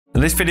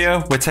In this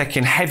video, we're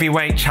taking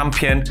heavyweight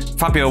champion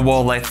Fabio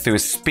Wardley through a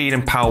speed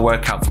and power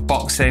workout for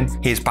boxing.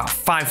 He's about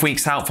 5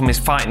 weeks out from his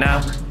fight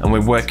now, and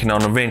we're working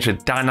on a range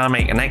of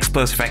dynamic and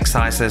explosive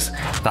exercises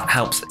that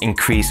helps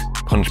increase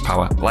punch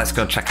power. Let's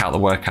go check out the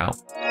workout.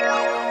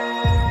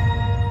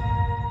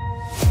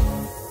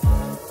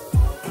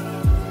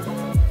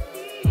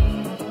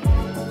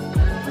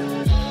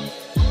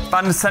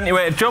 Banded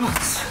centimetre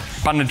jumps.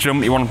 Banded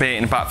jump, you want to be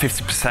in about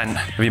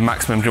 50% of your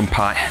maximum jump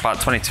height, about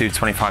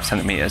 22-25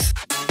 centimetres.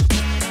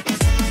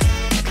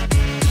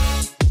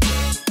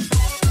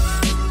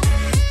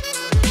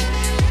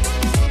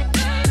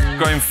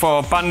 Going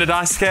for banded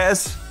ice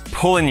skaters,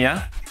 pulling you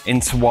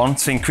into one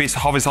to increase the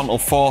horizontal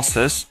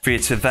forces for you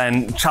to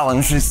then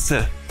challenge is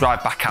to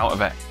drive back out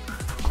of it.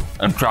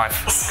 And drive,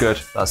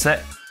 good, that's it.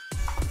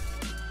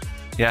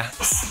 Yeah,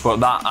 but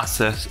that has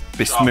to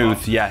be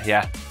smooth,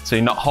 yeah. So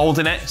you're not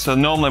holding it. So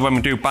normally when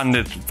we do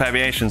banded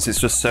variations, it's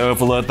just to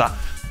overload that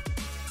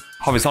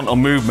horizontal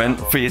movement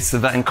for you to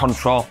then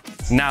control.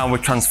 Now we're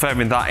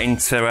transferring that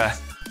into a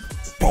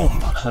boom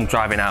and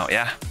driving out,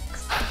 yeah?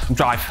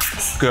 Drive,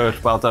 good,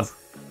 well done.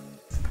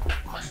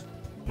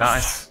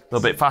 Nice, a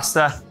little bit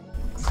faster.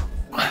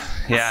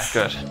 Yeah,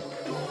 good.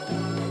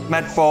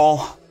 Med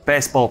ball,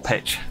 baseball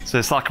pitch. So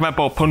it's like a med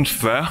ball punch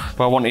throw,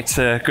 but I want you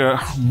to go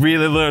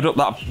really load up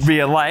that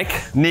rear leg.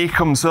 Knee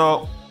comes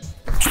up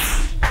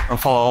and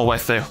follow all the way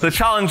through. The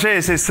challenge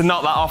is to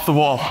knock that off the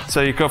wall.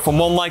 So you go from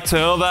one leg to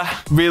another,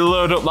 really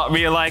load up that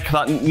rear leg,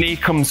 that knee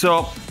comes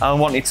up, and I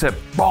want you to,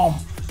 boom,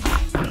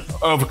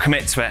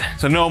 overcommit to it.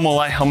 So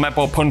normally on med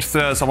ball punch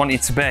throws, I want you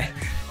to be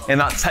in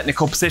that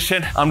technical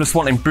position. I'm just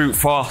wanting brute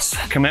force.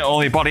 Commit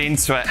all your body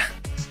into it.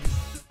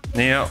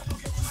 Knee up.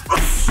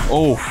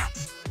 Oh.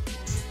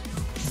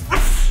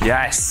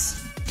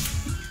 Yes.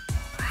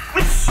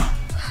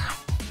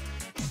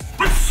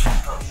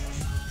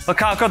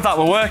 Look how good that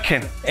we're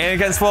working. In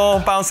against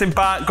wall, bouncing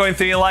back, going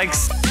through your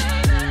legs.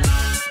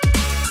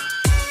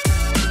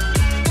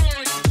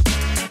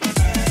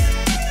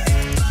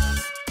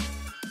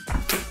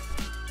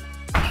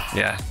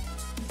 Yeah.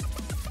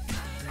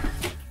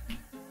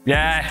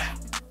 Yeah.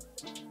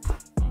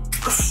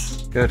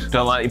 Good.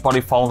 Don't let your body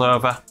fold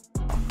over.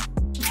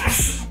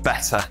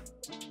 Better.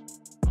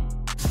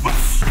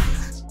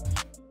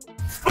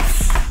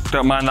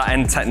 Don't mind that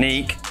end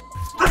technique.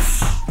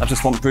 I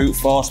just want brute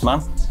force,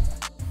 man.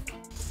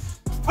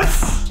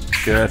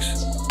 Good.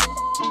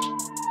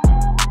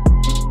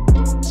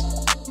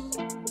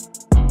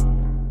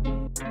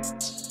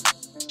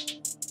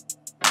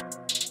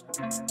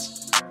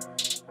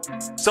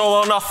 It's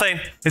all or nothing.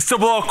 It's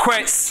double or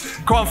quits.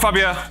 Come on,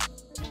 Fabio.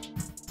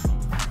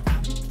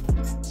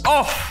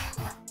 Oh!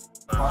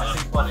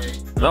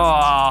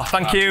 Oh,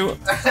 thank you.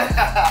 Take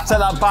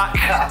that back.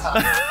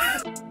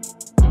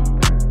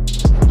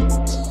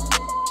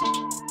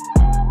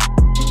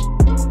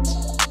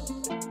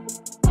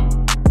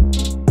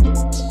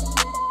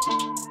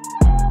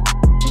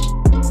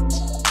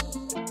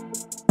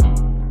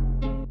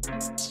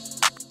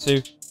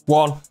 Two,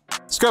 one.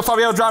 Let's go,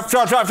 Fabio. Drive.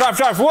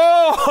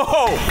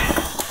 Whoa!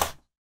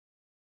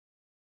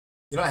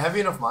 You're not heavy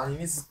enough, man. You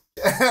need to...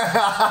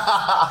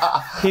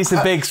 He's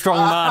a big, strong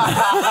man.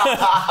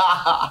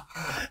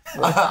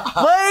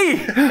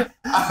 Lee!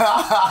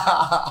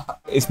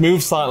 It's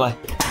moved slightly.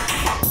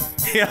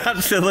 You're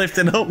actually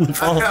lifting up the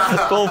full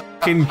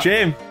fucking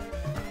gym.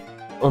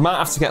 We might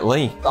have to get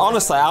Lee.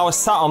 Honestly, I was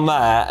sat on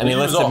there and he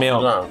lifted me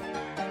up.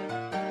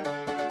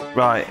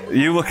 Right,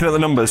 you looking at the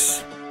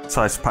numbers?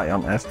 Sorry to pat you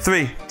on there.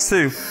 3,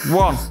 2,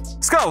 1.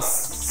 Let's go.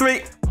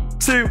 3,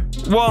 2,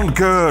 1.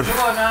 Good.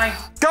 Come on, 9.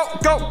 Go.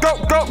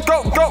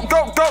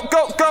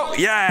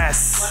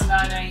 Yes.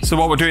 198. So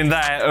what we're doing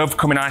there,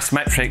 overcoming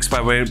isometrics,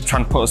 where we're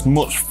trying to put as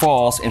much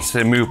force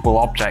into a movable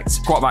object.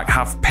 Quarterback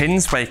have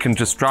pins where you can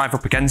just drive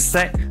up against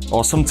it,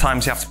 or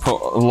sometimes you have to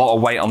put a lot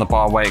of weight on the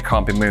bar where it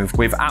can't be moved.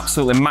 We've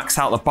absolutely maxed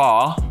out the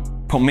bar.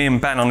 Put me and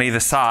Ben on either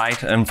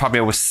side, and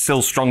Fabio was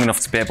still strong enough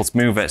to be able to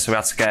move it, so we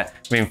had to get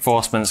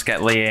reinforcements,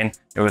 get Lee in.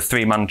 It was a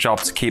 3-man job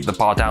to keep the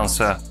bar down,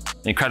 so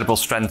incredible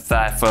strength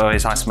there for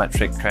his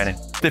isometric training.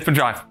 Dip and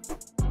drive.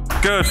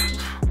 Good.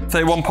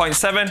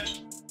 31.7.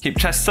 Keep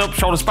chest up,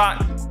 shoulders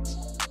back.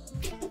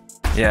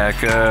 Yeah,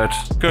 good.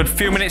 Good.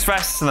 Few minutes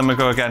rest, and then we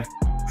go again.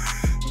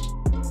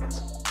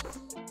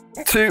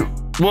 2,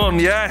 1,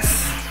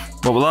 yes.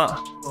 What was that?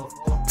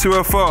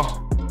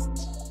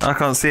 204. I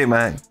can't see it,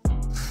 mate.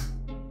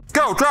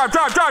 Go, drive!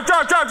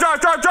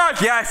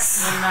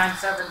 Yes!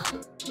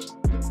 197.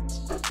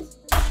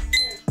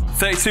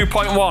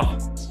 32.1.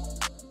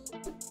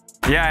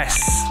 Yes,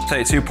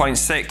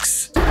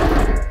 32.6.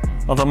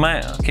 Well done,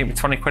 mate. I'll keep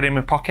 20 quid in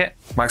my pocket.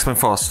 Maximum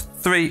force.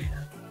 3,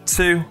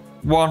 2,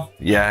 1.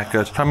 Yeah,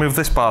 good. Try and move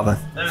this bar then.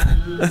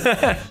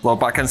 Lower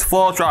back against the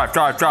floor.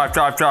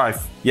 Drive.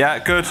 Yeah,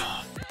 good.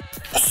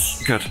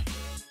 Good.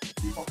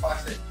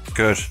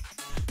 Good.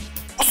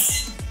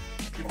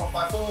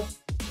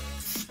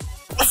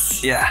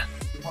 Yeah.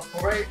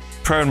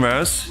 Prone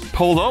rows.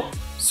 Pulled up.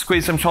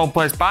 Squeeze them shoulder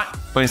blades back.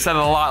 But instead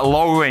of like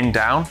lowering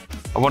down,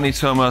 I want you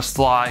to almost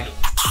like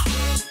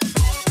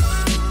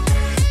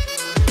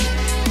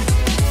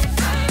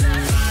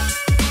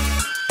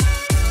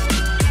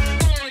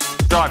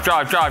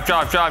drive, drive,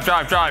 drive, drive, drive,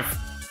 drive, drive.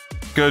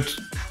 Good.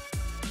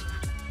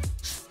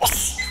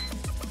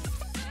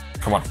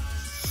 Come on.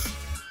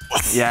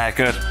 Yeah,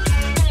 good.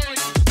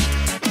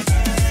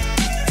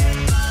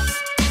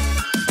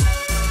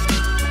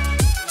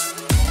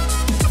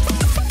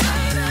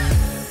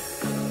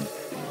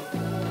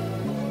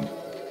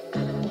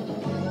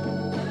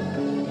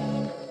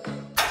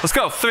 Let's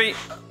go. 3,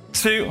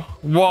 2,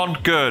 1,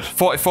 good.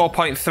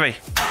 44.3.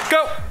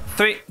 Go.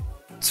 3,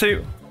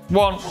 2,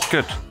 1,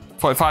 good.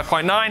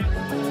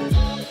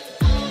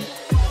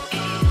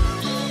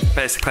 45.9.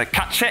 Basically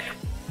catch it.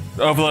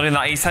 Overloading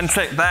that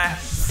eccentric there.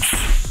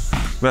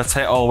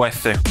 Rotate all the way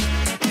through.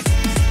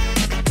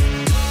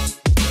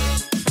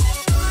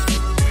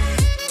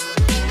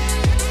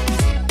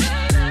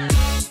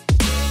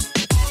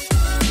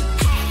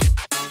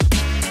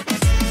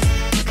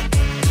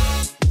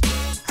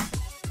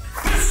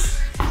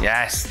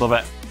 Yes, love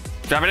it.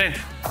 Drive it in.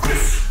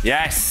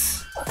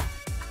 Yes.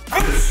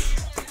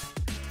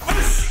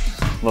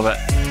 Love it.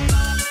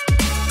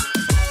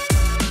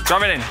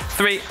 Drive it in.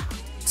 3,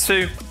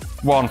 2,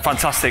 1.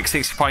 Fantastic.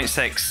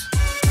 60.6.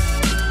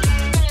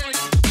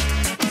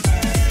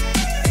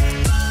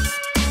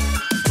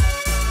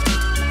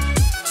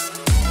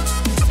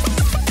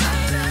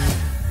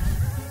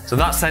 So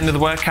that's the end of the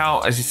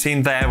workout. As you've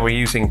seen there, we're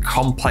using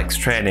complex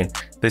training.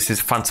 This is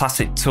a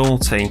fantastic tool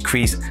to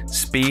increase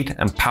speed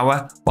and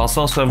power, whilst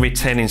also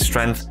retaining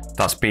strength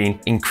that's been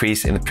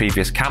increased in the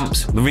previous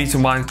camps. The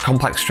reason why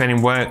complex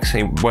training works,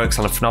 it works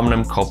on a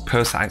phenomenon called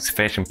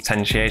post-activation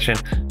potentiation.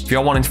 If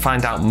you're wanting to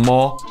find out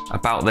more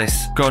about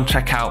this, go and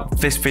check out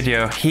this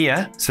video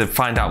here to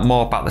find out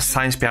more about the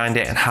science behind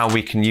it and how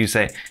we can use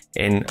it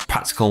in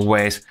practical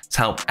ways to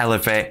help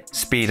elevate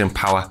speed and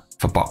power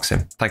for boxing.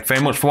 Thank you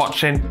very much for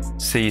watching.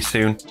 See you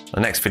soon on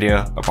the next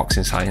video of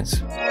Boxing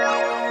Science.